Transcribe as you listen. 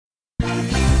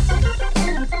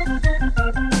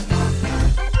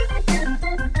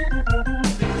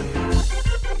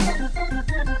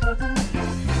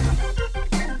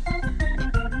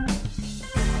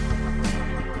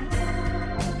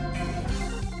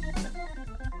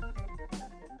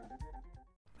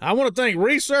I want to thank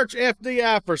Research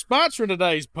FDI for sponsoring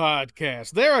today's podcast.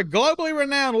 They're a globally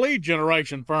renowned lead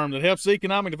generation firm that helps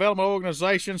economic development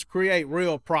organizations create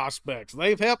real prospects.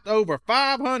 They've helped over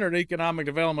 500 economic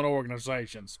development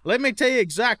organizations. Let me tell you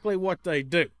exactly what they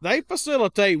do. They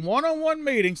facilitate one-on-one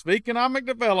meetings with economic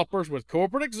developers with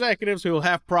corporate executives who will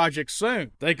have projects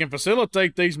soon. They can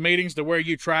facilitate these meetings to where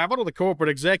you travel to the corporate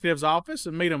executive's office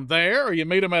and meet them there, or you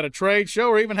meet them at a trade show,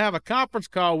 or even have a conference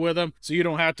call with them so you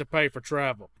don't have to pay for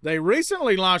travel. They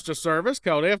recently launched a service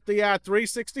called FDI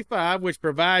 365, which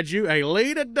provides you a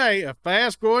lead a day of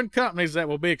fast-growing companies that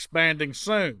will be expanding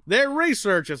soon. Their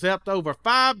research has helped over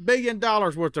 $5 billion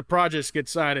worth of projects get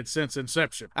cited since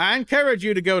inception. I encourage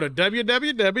you to go to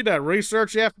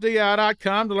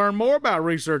www.researchfdi.com to learn more about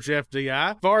Research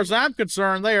FDI. As far as I'm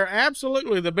concerned, they are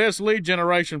absolutely the best lead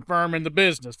generation firm in the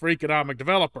business for economic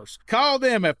developers. Call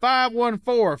them at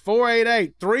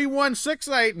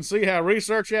 514-488-3168 and see how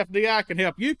Research FDI can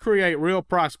help you create real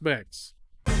prospects.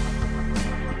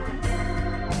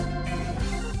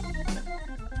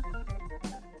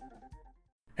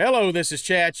 Hello, this is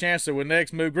Chad Chancellor with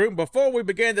Next Move Group. Before we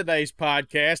begin today's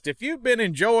podcast, if you've been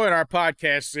enjoying our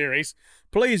podcast series,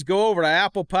 please go over to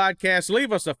Apple Podcasts,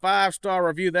 leave us a 5-star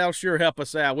review. That'll sure help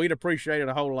us out. We'd appreciate it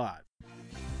a whole lot.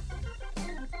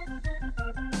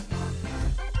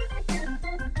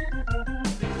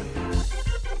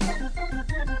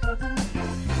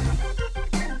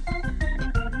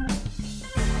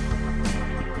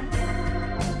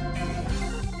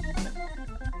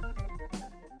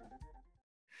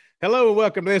 Hello and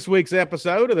welcome to this week's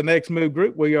episode of the Next Move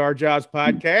Group. We are Jobs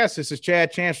Podcast. This is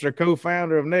Chad Chancellor,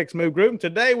 co-founder of Next Move Group. And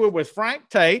today we're with Frank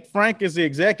Tate. Frank is the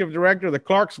executive director of the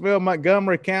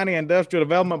Clarksville-Montgomery County Industrial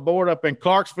Development Board up in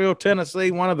Clarksville,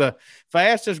 Tennessee, one of the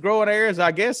fastest growing areas,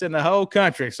 I guess, in the whole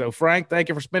country. So, Frank, thank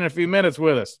you for spending a few minutes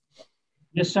with us.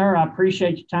 Yes, sir. I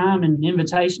appreciate your time and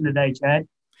invitation today, Chad.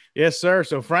 Yes, sir.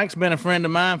 So Frank's been a friend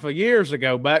of mine for years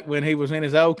ago, back when he was in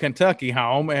his old Kentucky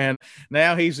home, and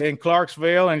now he's in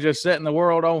Clarksville and just setting the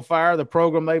world on fire, the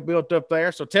program they built up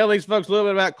there. So tell these folks a little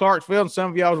bit about Clarksville and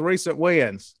some of y'all's recent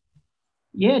wins.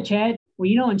 Yeah, Chad.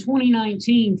 Well, in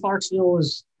 2019, Clarksville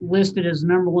was listed as the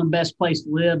number one best place to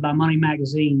live by Money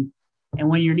Magazine. And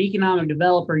when you're an economic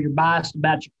developer, you're biased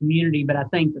about your community, but I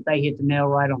think that they hit the nail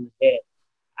right on the head.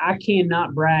 I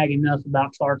cannot brag enough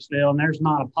about Clarksville, and there's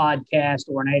not a podcast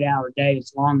or an 8-hour day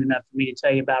that's long enough for me to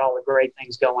tell you about all the great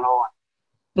things going on.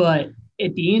 But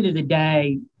at the end of the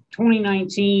day,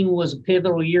 2019 was a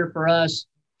pivotal year for us.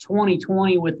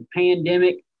 2020 with the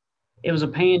pandemic, it was a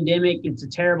pandemic. It's a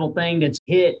terrible thing that's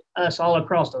hit us all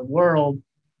across the world.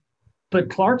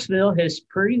 But Clarksville has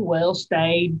pretty well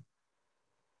stayed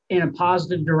in a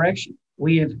positive direction.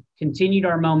 We have continued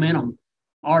our momentum.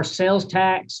 Our sales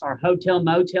tax, our hotel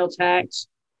motel tax,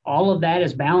 all of that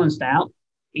is balanced out.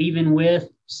 Even with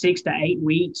 6 to 8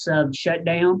 weeks of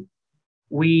shutdown,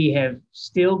 we have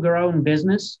still grown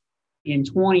business. In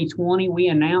 2020, we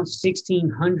announced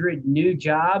 1,600 new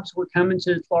jobs were coming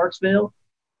to Clarksville.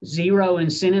 0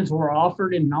 incentives were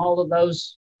offered in all of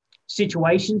those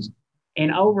situations.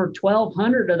 And over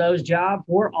 1,200 of those jobs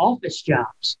were office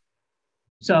jobs.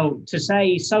 So to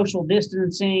say social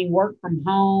distancing, work from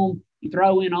home, you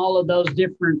throw in all of those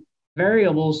different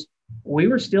variables, we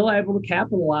were still able to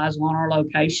capitalize on our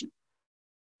location.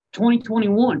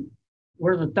 2021,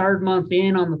 we're the third month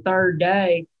in on the third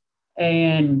day.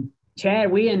 And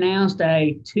Chad, we announced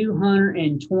a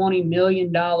 $220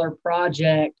 million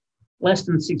project less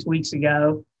than 6 weeks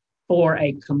ago for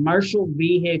a commercial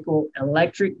vehicle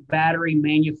electric battery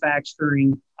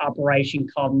manufacturing operation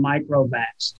called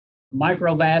Microvast.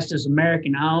 Microvast is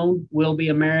American owned, will be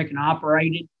American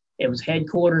operated. It was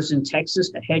headquarters in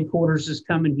Texas. The headquarters is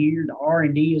coming here. The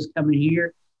R&D is coming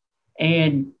here.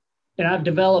 And I've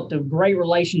developed a great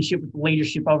relationship with the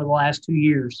leadership over the last 2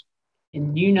 years.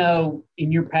 And in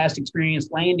your past experience,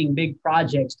 landing big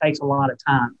projects takes a lot of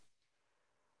time.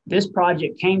 This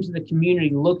project came to the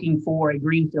community looking for a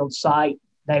greenfield site.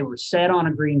 They were set on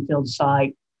a greenfield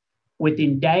site.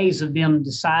 Within days of them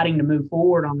deciding to move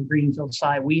forward on the greenfield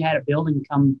site, we had a building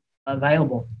come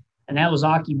available. And that was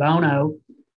Akebono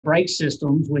Brake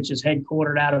Systems, which is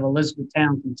headquartered out of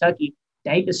Elizabethtown, Kentucky.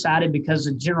 They decided, because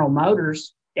of General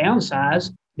Motors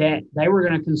downsized, that they were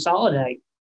going to consolidate.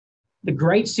 The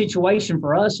great situation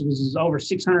for us was over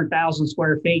 600,000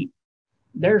 square feet.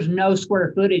 There's no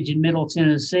square footage in Middle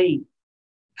Tennessee.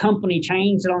 Company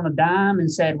changed it on the dime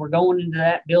and said, we're going into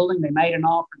that building. They made an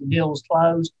offer. The deal was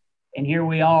closed. And here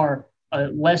we are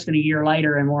less than a year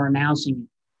later, and we're announcing it.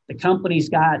 The company's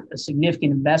got a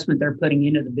significant investment they're putting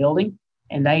into the building.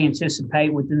 And they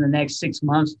anticipate within the next 6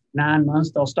 months, 9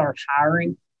 months, they'll start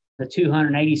hiring. the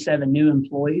 287 new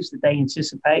employees that they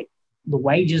anticipate. The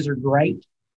wages are great.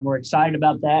 We're excited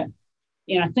about that.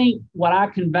 And I think what I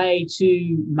convey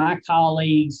to my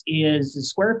colleagues is the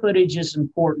square footage is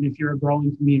important if you're a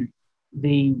growing community.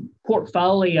 The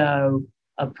portfolio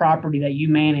of property that you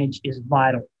manage is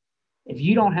vital. If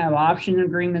you don't have option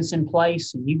agreements in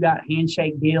place and you've got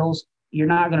handshake deals, you're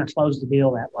not going to close the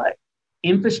deal that way.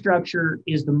 Infrastructure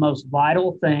is the most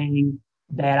vital thing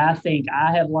that I think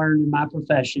I have learned in my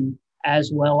profession,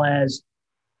 as well as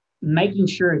making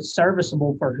sure it's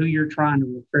serviceable for who you're trying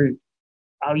to recruit.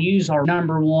 I'll use our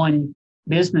number one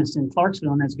business in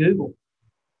Clarksville, and that's Google.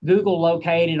 Google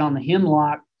located on the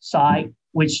Hemlock site,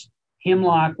 which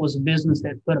Hemlock was a business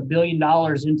that put $1 billion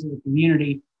into the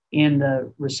community in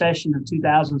the recession of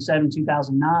 2007,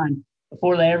 2009.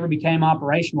 Before they ever became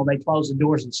operational, they closed the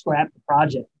doors and scrapped the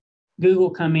project. Google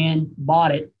come in,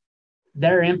 bought it.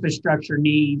 Their infrastructure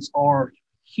needs are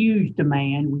huge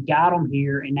demand. We got them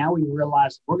here, and now we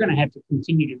realize we're going to have to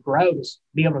continue to grow to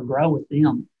be able to grow with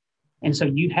them. And so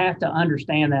you have to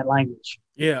understand that language.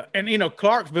 Yeah. And,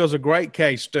 Clarksville's a great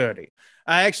case study.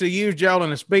 I actually used y'all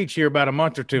in a speech here about a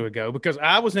month or two ago because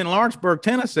I was in Lawrenceburg,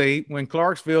 Tennessee, when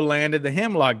Clarksville landed the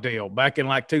Hemlock deal back in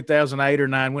like 2008 or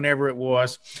 9, whenever it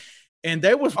was. And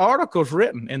there was articles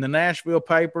written in the Nashville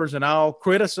papers and all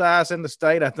criticizing the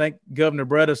state. I think Governor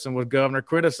Bredesen was governor,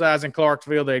 criticizing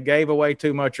Clarksville. They gave away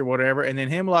too much or whatever. And then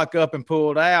Hemlock up and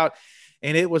pulled out.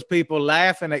 And it was people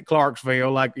laughing at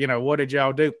Clarksville, like, what did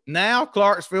y'all do? Now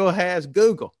Clarksville has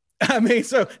Google. I mean,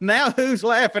 so now who's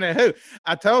laughing at who?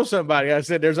 I told somebody, I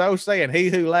said, there's old saying, he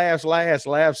who laughs last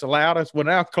laughs the loudest. Well,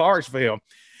 now Clarksville.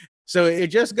 So it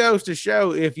just goes to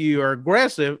show if you are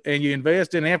aggressive and you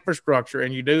invest in infrastructure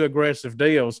and you do aggressive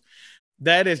deals,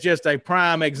 that is just a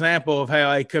prime example of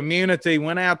how a community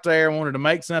went out there and wanted to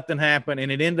make something happen,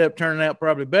 and it ended up turning out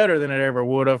probably better than it ever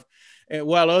would have.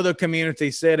 While other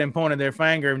communities sat and pointed their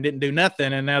finger and didn't do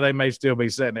nothing, and now they may still be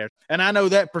sitting there. And I know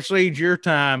that precedes your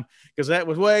time because that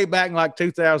was way back in like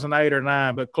 2008 or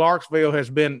 9, but Clarksville has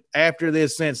been after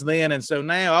this since then. And so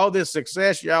now all this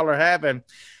success y'all are having,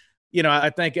 I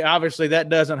think obviously that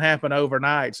doesn't happen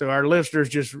overnight. So our listeners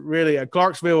just really,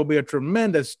 Clarksville will be a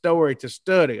tremendous story to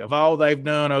study of all they've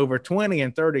done over 20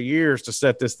 and 30 years to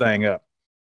set this thing up.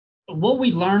 What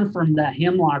we learned from that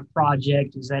Hemlock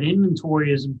project is that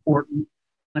inventory is important.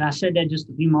 And I said that just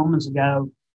a few moments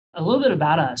ago. A little bit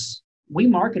about us. We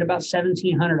market about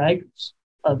 1,700 acres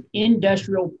of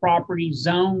industrial property,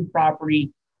 zone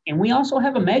property, and we also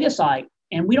have a mega site.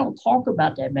 And we don't talk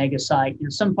about that mega site.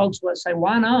 And some folks will say,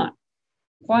 why not?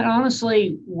 Quite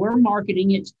honestly, we're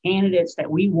marketing it to candidates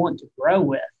that we want to grow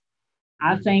with.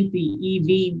 I think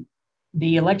the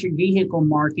electric vehicle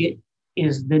market,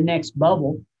 is the next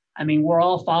bubble. I mean, we're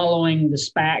all following the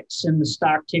SPACs and the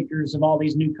stock tickers of all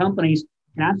these new companies.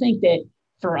 And I think that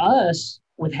for us,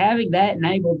 with having that and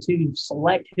able to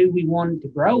select who we wanted to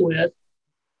grow with,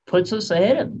 puts us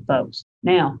ahead of the folks.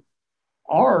 Now,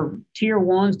 our tier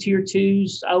ones, tier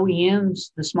twos,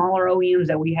 OEMs, the smaller OEMs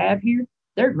that we have here,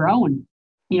 they're growing.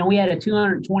 We had a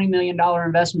 $220 million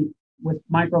investment with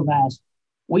Microvast.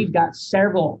 We've got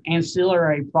several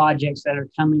ancillary projects that are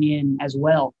coming in as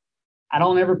well. I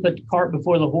don't ever put the cart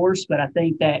before the horse, but I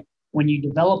think that when you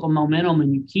develop a momentum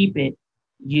and you keep it,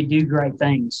 you do great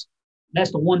things.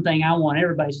 That's the one thing I want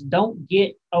everybody to don't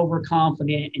get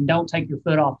overconfident and don't take your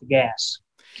foot off the gas.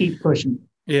 Keep pushing.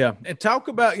 Yeah. And talk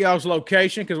about y'all's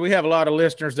location, because we have a lot of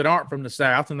listeners that aren't from the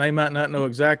South and they might not know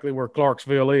exactly where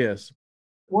Clarksville is.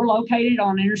 We're located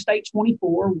on Interstate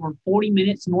 24. We're 40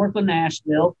 minutes north of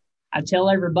Nashville. I tell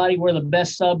everybody we're the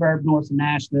best suburb north of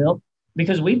Nashville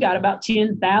because we've got about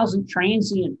 10,000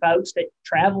 transient folks that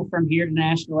travel from here to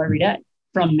Nashville every day.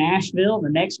 From Nashville, the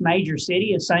next major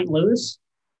city is St. Louis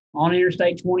on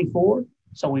Interstate 24.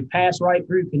 So we pass right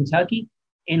through Kentucky,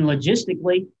 and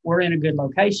logistically, we're in a good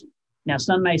location. Now,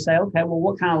 some may say, okay, well,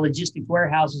 what kind of logistics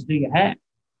warehouses do you have?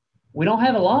 We don't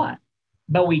have a lot,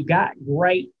 but we've got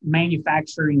great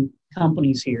manufacturing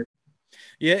companies here.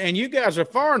 Yeah, and you guys are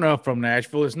far enough from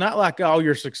Nashville. It's not like all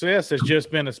your success has just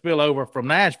been a spillover from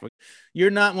Nashville.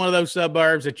 You're not one of those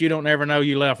suburbs that you don't ever know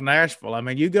you left Nashville. I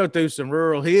mean, you go through some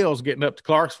rural hills getting up to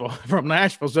Clarksville from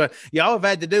Nashville. So y'all have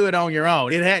had to do it on your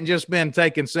own. It hadn't just been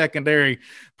taking secondary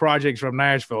projects from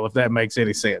Nashville, if that makes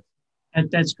any sense.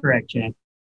 That's correct, Jack.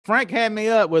 Frank had me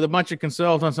up with a bunch of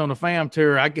consultants on the FAM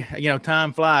tour.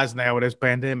 Time flies now with this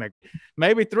pandemic.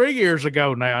 Maybe 3 years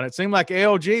ago now, and it seemed like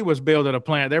LG was building a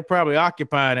plant. They're probably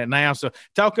occupying it now. So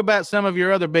talk about some of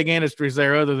your other big industries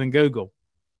there other than Google.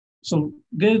 So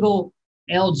Google,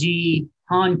 LG,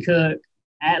 Hankook,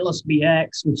 Atlas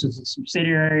BX, which is a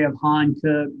subsidiary of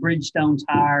Hankook, Bridgestone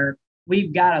Tire,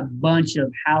 We've got a bunch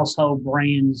of household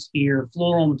brands here,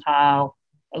 Floral and Tile.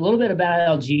 A little bit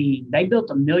about LG. They built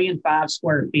 1,000,005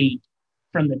 square feet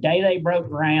from the day they broke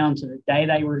ground to the day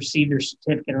they received their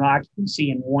certificate of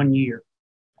occupancy in 1 year.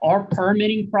 Our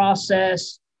permitting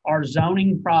process, our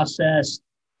zoning process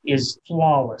is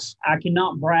flawless. I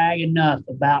cannot brag enough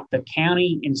about the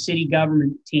county and city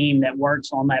government team that works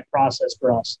on that process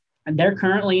for us. And they're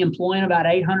currently employing about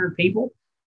 800 people.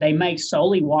 They make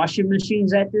solely washing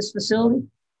machines at this facility.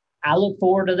 I look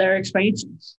forward to their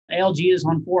expansions. LG is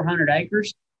on 400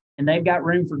 acres, and they've got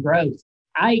room for growth.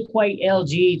 I equate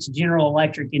LG to General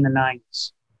Electric in the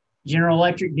 90s. General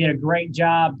Electric did a great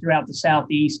job throughout the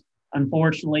Southeast.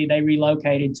 Unfortunately, they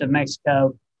relocated to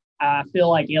Mexico. I feel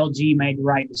like LG made the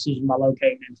right decision by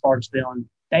locating in Clarksville, and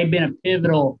they've been a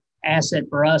pivotal asset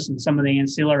for us in some of the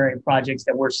ancillary projects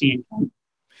that we're seeing.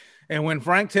 And when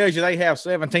Frank tells you they have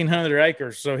 1,700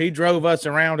 acres, so he drove us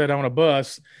around it on a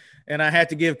bus, and I had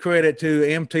to give credit to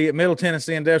MT, Middle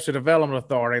Tennessee Industrial Development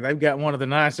Authority. They've got one of the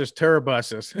nicest tour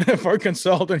buses for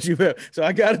consultants you've ever. So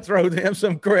I got to throw them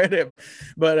some credit.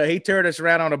 But he toured us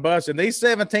around on a bus, and these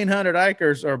 1,700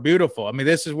 acres are beautiful. I mean,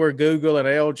 this is where Google and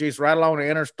LG's right along the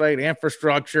interstate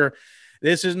infrastructure.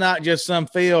 This is not just some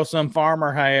field some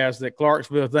farmer has that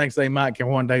Clarksville thinks they might can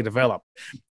one day develop.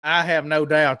 I have no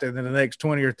doubt that in the next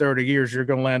 20 or 30 years, you're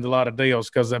going to land a lot of deals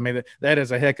because, I mean, that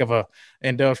is a heck of a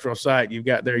industrial site you've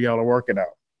got there y'all are working on.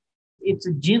 It's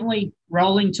a gently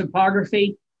rolling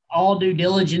topography. All due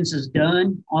diligence is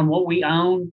done on what we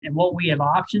own and what we have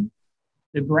optioned.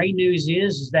 The great news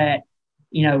is that,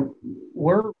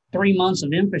 we're 3 months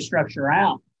of infrastructure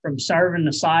out from serving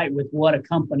the site with what a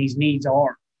company's needs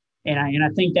are. And I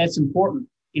think that's important.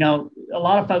 A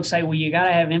lot of folks say, well, you got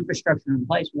to have infrastructure in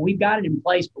place. Well, we've got it in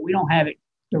place, but we don't have it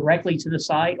directly to the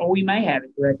site, or we may have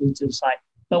it directly to the site.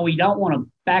 But we don't want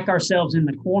to back ourselves in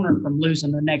the corner from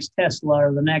losing the next Tesla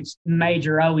or the next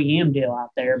major OEM deal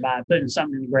out there by putting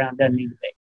something in the ground that doesn't need to be.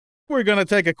 We're going to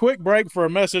take a quick break for a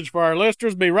message for our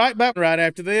listeners. Be right back right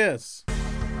after this.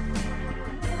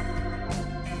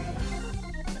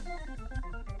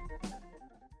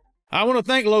 I want to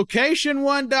thank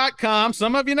LocationOne.com.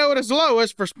 Some of you know it as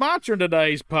Lois for sponsoring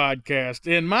today's podcast.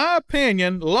 In my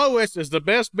opinion, Lois is the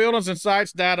best buildings and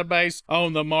sites database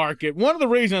on the market. One of the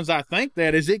reasons I think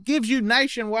that is it gives you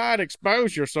nationwide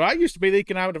exposure. So I used to be the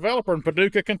economic developer in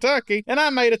Paducah, Kentucky, and I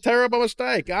made a terrible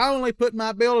mistake. I only put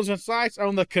my buildings and sites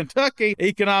on the Kentucky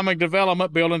Economic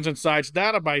Development Buildings and Sites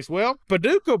database. Well,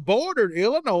 Paducah bordered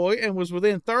Illinois and was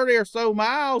within 30 or so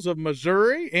miles of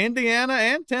Missouri, Indiana,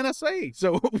 and Tennessee.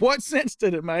 So what sense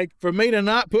did it make for me to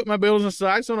not put my buildings and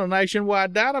sites on a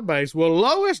nationwide database? Well,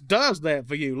 Lois does that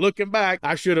for you. Looking back,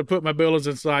 I should have put my buildings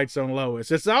and sites on Lois.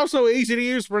 It's also easy to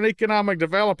use for an economic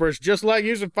developer. It's just like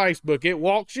using Facebook. It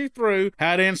walks you through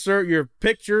how to insert your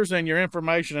pictures and your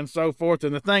information and so forth.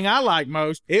 And the thing I like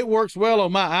most, it works well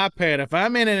on my iPad. If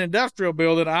I'm in an industrial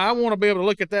building, I want to be able to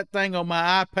look at that thing on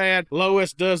my iPad.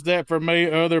 Lois does that for me.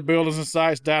 Other buildings and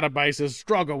sites databases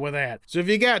struggle with that. So if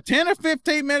you got 10 or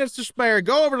 15 minutes to spare,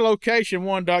 go over to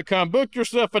LocationOne.com, book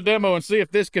yourself a demo and see if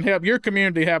this can help your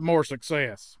community have more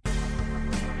success.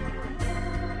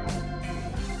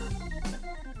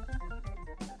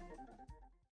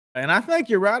 And I think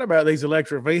you're right about these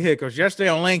electric vehicles. Yesterday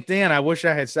on LinkedIn, I wish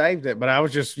I had saved it, but I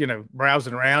was just,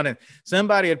 browsing around, and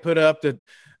somebody had put up that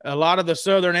a lot of the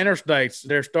southern interstates,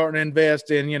 they're starting to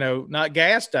invest in, not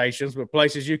gas stations, but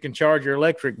places you can charge your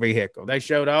electric vehicle. They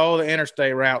showed all the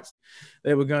interstate routes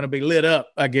that were going to be lit up,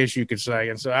 I guess you could say.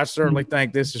 And so I certainly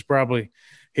think this is probably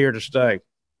here to stay.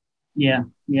 Yeah.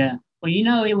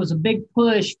 Well, it was a big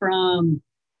push from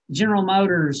General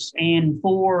Motors and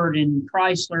Ford and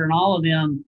Chrysler and all of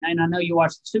them. And I know you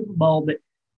watched the Super Bowl, but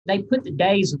they put the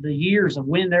days of the years of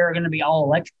when they're going to be all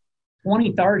electric.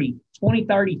 2030,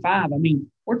 2035. I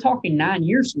mean, we're talking 9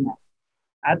 years from now.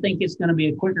 I think it's going to be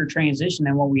a quicker transition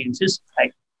than what we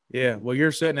anticipate. Yeah, well,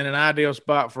 you're sitting in an ideal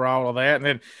spot for all of that. And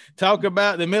then talk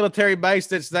about the military base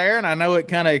that's there. And I know it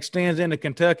kind of extends into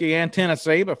Kentucky and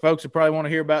Tennessee, but folks will probably want to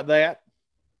hear about that.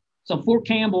 So Fort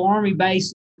Campbell Army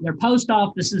Base, their post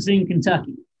office is in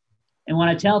Kentucky. And what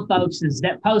I tell folks is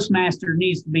that postmaster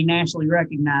needs to be nationally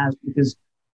recognized because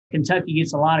Kentucky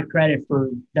gets a lot of credit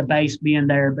for the base being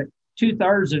there, but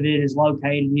 2/3 of it is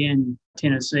located in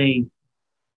Tennessee.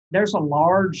 There's a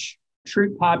large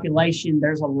troop population.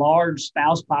 There's a large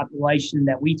spouse population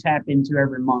that we tap into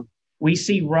every month. We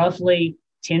see roughly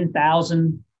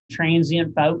 10,000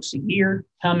 transient folks a year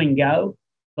come and go,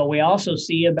 but we also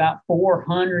see about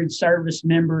 400 service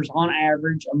members on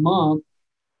average a month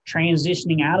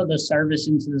transitioning out of the service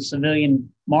into the civilian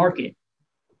market.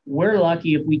 We're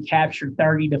lucky if we capture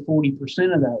 30 to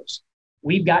 40% of those.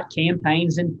 We've got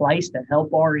campaigns in place to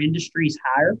help our industries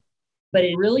hire, but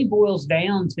it really boils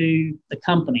down to the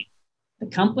company. The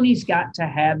company's got to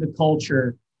have the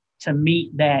culture to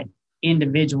meet that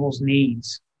individual's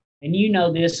needs. And you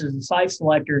know this as a site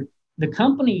selector, the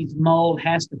company's mold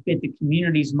has to fit the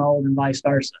community's mold and vice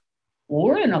versa. Well,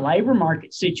 we're in a labor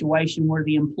market situation where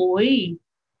the employee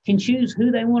can choose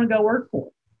who they want to go work for.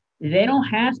 They don't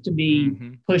have to be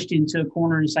pushed into a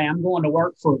corner and say, I'm going to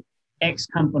work for X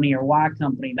company or Y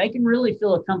company. They can really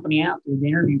fill a company out through the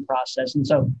interview process. And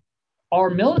so our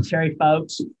military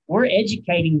folks, we're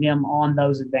educating them on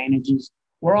those advantages.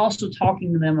 We're also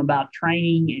talking to them about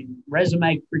training and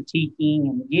resume critiquing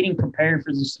and getting prepared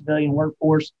for the civilian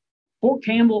workforce. Fort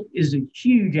Campbell is a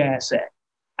huge asset.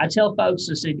 I tell folks,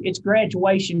 I said, it's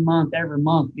graduation month every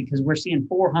month because we're seeing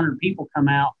 400 people come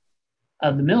out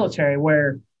of the military,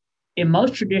 where in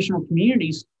most traditional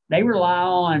communities, they rely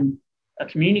on a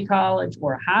community college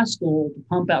or a high school to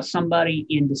pump out somebody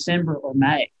in December or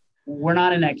May. We're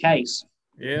not in that case.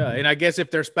 Yeah, and I guess if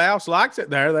their spouse likes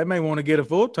it there, they may want to get a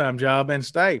full-time job and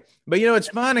stay. But, it's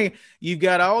funny. You've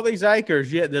got all these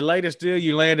acres, yet the latest deal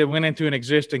you landed went into an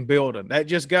existing building. That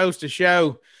just goes to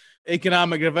show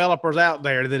economic developers out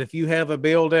there that if you have a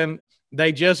building,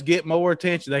 they just get more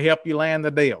attention. They help you land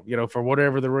the deal, for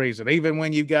whatever the reason, even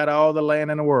when you've got all the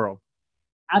land in the world.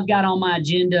 I've got on my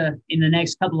agenda in the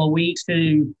next couple of weeks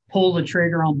to pull the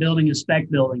trigger on building a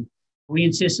spec building. We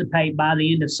anticipate by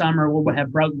the end of summer, we'll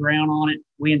have broke ground on it.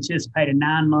 We anticipate a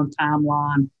 9-month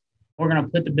timeline. We're going to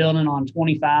put the building on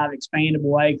 25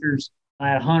 expandable acres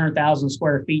at 100,000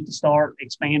 square feet to start,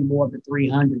 expandable up to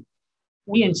 300.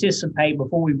 We anticipate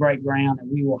before we break ground that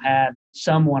we will have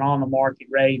someone on the market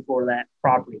ready for that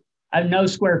property. I have no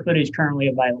square footage currently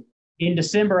available. In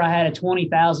December, I had a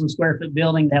 20,000 square foot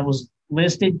building that was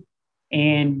listed,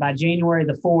 and by January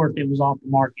the 4th, it was off the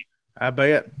market. I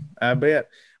bet.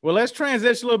 Well, let's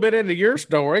transition a little bit into your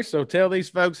story. So tell these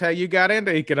folks how you got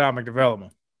into economic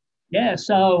development. Yeah,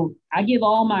 so I give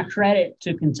all my credit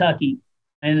to Kentucky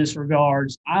in this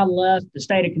regards. I left the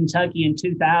state of Kentucky in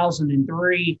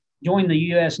 2003, joined the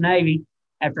U.S. Navy.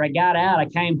 After I got out, I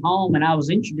came home and I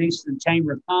was introduced to the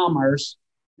Chamber of Commerce.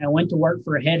 I went to work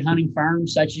for a headhunting firm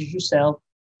such as yourself.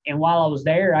 And while I was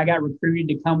there, I got recruited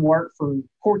to come work for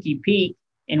Corky Peak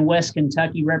in West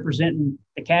Kentucky, representing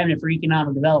the Cabinet for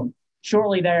Economic Development.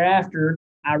 Shortly thereafter,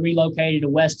 I relocated to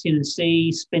West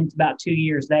Tennessee, spent about 2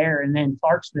 years there, and then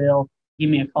Clarksville gave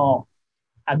me a call.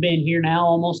 I've been here now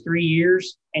almost 3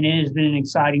 years, and it has been an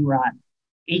exciting ride.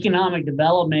 Economic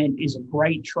development is a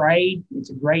great trade.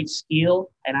 It's a great skill,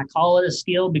 and I call it a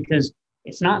skill because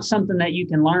it's not something that you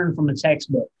can learn from a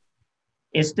textbook.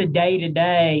 It's the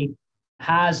day-to-day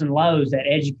highs and lows that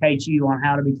educate you on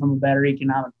how to become a better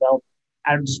economic developer.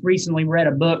 I just recently read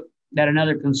a book that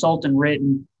another consultant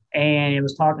written, and it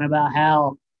was talking about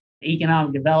how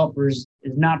economic developers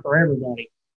is not for everybody.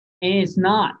 And it's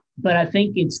not, but I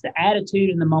think it's the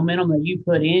attitude and the momentum that you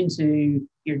put into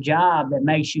your job that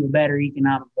makes you a better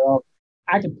economic developer.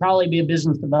 I could probably be a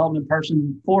business development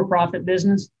person, for-profit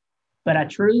business, but I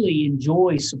truly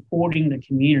enjoy supporting the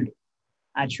community.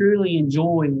 I truly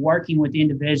enjoy working with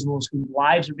individuals whose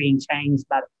lives are being changed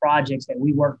by the projects that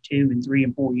we work 2 and 3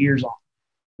 and 4 years on.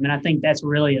 I mean, I think that's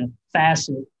really a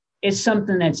facet. It's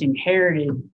something that's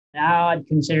inherited. I'd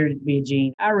consider it to be a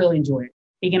gene. I really enjoy it.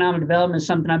 Economic development is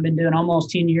something I've been doing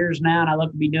almost 10 years now, and I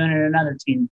look to be doing it another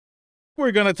 10.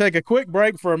 We're going to take a quick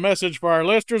break for a message for our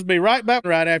listeners. Be right back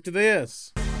right after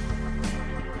this.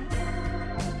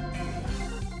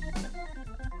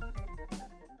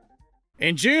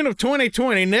 In June of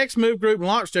 2020, Next Move Group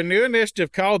launched a new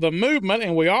initiative called The Movement,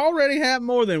 and we already have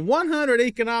more than 100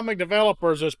 economic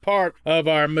developers as part of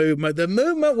our movement. The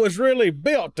movement was really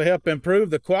built to help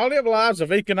improve the quality of lives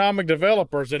of economic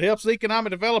developers. It helps economic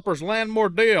developers land more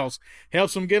deals,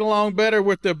 helps them get along better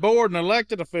with their board and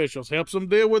elected officials, helps them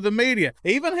deal with the media,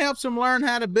 even helps them learn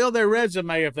how to build their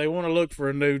resume if they want to look for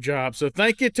a new job. So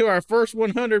thank you to our first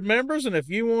 100 members, and if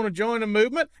you want to join the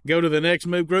movement, go to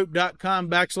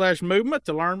thenextmovegroup.com/movement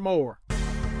to learn more.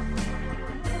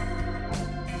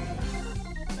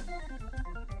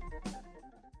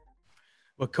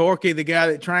 Well, Corky, the guy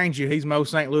that trains you, he's Mo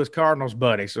St. Louis Cardinals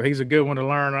buddy, so he's a good one to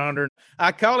learn under.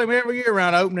 I call him every year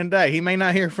around opening day. He may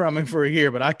not hear from him for a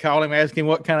year, but I call him, ask him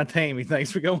what kind of team he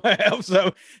thinks we're going to have.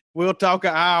 So we'll talk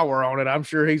an hour on it. I'm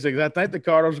sure I think the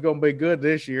Cardinals are going to be good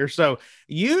this year. So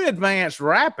you advanced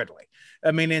rapidly.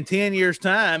 I mean, in 10 years'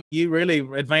 time, you really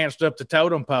advanced up the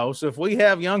totem pole. So if we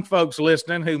have young folks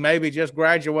listening who maybe just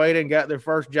graduated and got their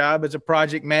first job as a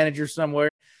project manager somewhere,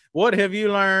 what have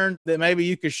you learned that maybe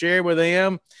you could share with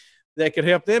them that could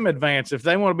help them advance if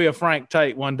they want to be a Frank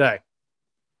Tate one day?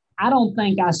 I don't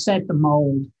think I set the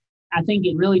mold. I think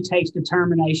it really takes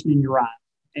determination and drive.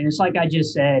 And it's like I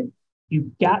just said,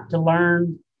 you've got to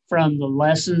learn from the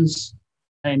lessons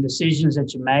and decisions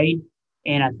that you made.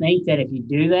 And I think that if you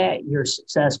do that, you're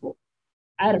successful.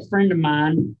 I had a friend of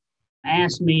mine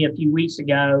ask me a few weeks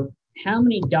ago, how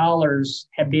many dollars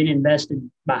have been invested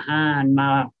behind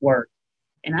my work?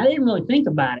 And I didn't really think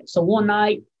about it. So one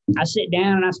night I sit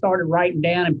down and I started writing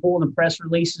down and pulling the press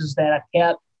releases that I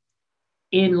kept.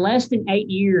 In less than 8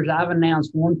 years, I've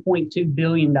announced $1.2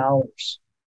 billion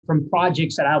from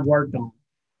projects that I've worked on.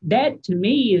 That to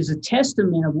me is a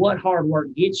testament of what hard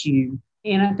work gets you.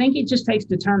 And I think it just takes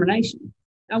determination.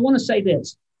 I want to say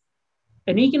this.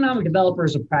 An economic developer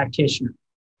is a practitioner.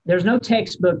 There's no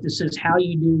textbook that says how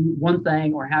you do one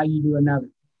thing or how you do another.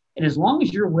 And as long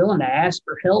as you're willing to ask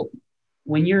for help,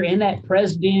 when you're in that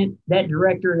president, that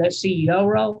director, that CEO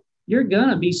role, you're going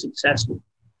to be successful.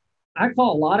 I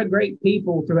call a lot of great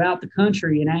people throughout the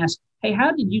country and ask, hey,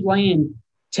 how did you land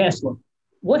Tesla?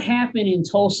 What happened in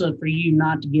Tulsa for you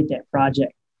not to get that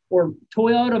project? Or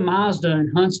Toyota Mazda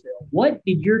in Huntsville, what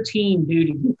did your team do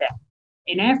to get that?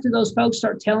 And after those folks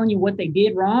start telling you what they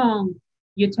did wrong,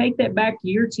 you take that back to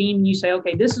your team and you say,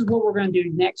 okay, this is what we're going to do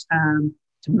next time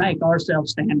to make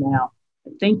ourselves stand out. I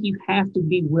think you have to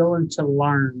be willing to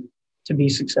learn to be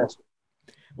successful.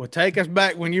 Well, take us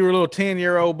back when you were a little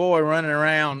 10-year-old boy running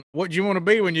around. What did you want to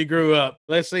be when you grew up?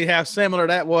 Let's see how similar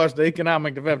that was to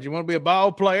economic development. You want to be a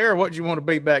ball player, or what did you want to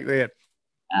be back then?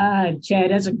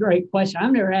 Chad, that's a great question.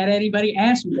 I've never had anybody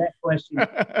ask me that question.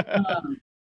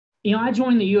 I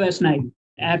joined the U.S. Navy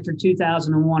after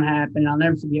 2001 happened. I'll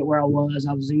never forget where I was.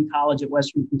 I was in college at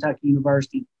Western Kentucky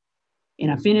University.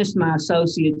 And I finished my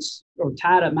associates or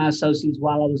tied up my associates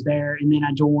while I was there. And then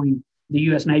I joined the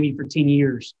U.S. Navy for 10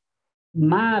 years.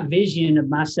 My vision of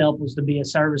myself was to be a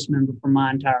service member for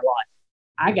my entire life.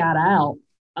 I got out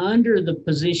under the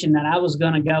position that I was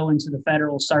going to go into the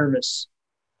federal service.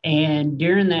 And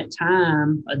during that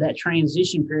time, that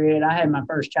transition period, I had my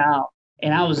first child.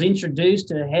 And I was introduced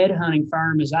to a headhunting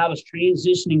firm as I was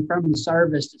transitioning from the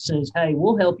service that says, hey,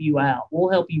 we'll help you out. We'll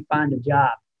help you find a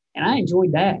job. And I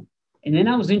enjoyed that. And then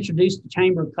I was introduced to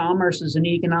Chamber of Commerce as an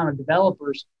economic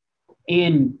developers.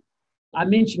 And I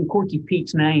mentioned Corky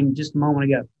Peake's name just a moment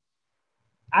ago.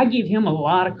 I give him a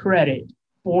lot of credit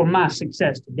for my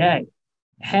success today.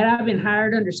 Had I been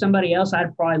hired under somebody else,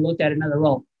 I'd probably looked at another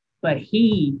role. But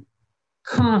he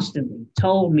constantly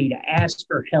told me to ask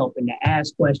for help and to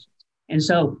ask questions. And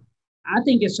so I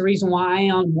think it's the reason why I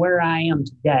am where I am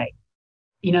today.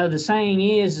 The saying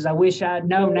is I wish I'd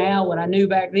known now what I knew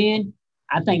back then.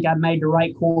 I think I've made the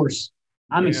right course.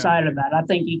 I'm excited about it. I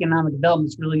think economic development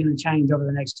is really going to change over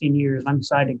the next 10 years. I'm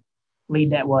excited to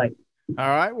lead that way. All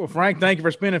right. Well, Frank, thank you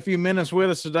for spending a few minutes with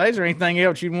us today. Is there anything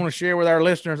else you want to share with our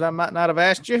listeners I might not have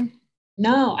asked you?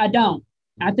 No, I don't.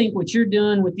 I think what you're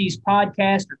doing with these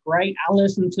podcasts are great. I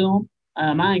listen to them.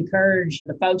 I encourage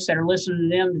the folks that are listening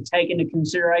to them to take into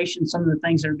consideration some of the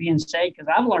things that are being said, because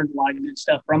I've learned a lot of good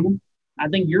stuff from them. I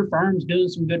think your firm's doing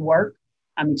some good work.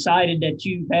 I'm excited that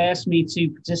you've asked me to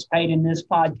participate in this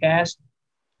podcast.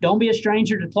 Don't be a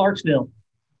stranger to Clarksville.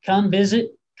 Come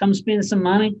visit, come spend some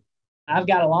money. I've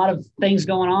got a lot of things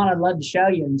going on I'd love to show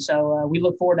you. And so we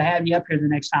look forward to having you up here the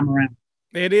next time around.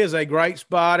 It is a great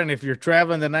spot. And if you're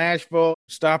traveling to Nashville,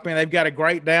 stop in. They've got a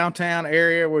great downtown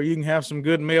area where you can have some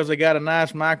good meals. They got a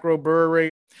nice microbrewery.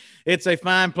 It's a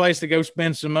fine place to go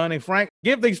spend some money. Frank,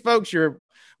 give these folks your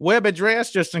web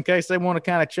address just in case they want to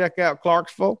kind of check out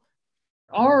Clarksville.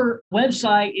 Our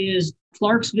website is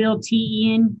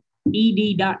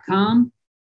ClarksvilleTNED.com.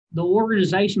 The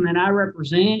organization that I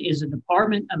represent is a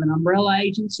department of an umbrella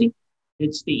agency.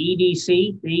 It's the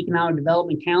EDC, the Economic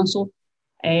Development Council.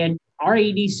 And our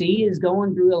EDC is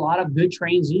going through a lot of good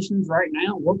transitions right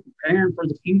now. We're preparing for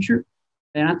the future.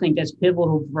 And I think that's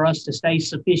pivotal for us to stay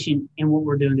sufficient in what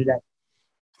we're doing today.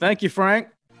 Thank you, Frank.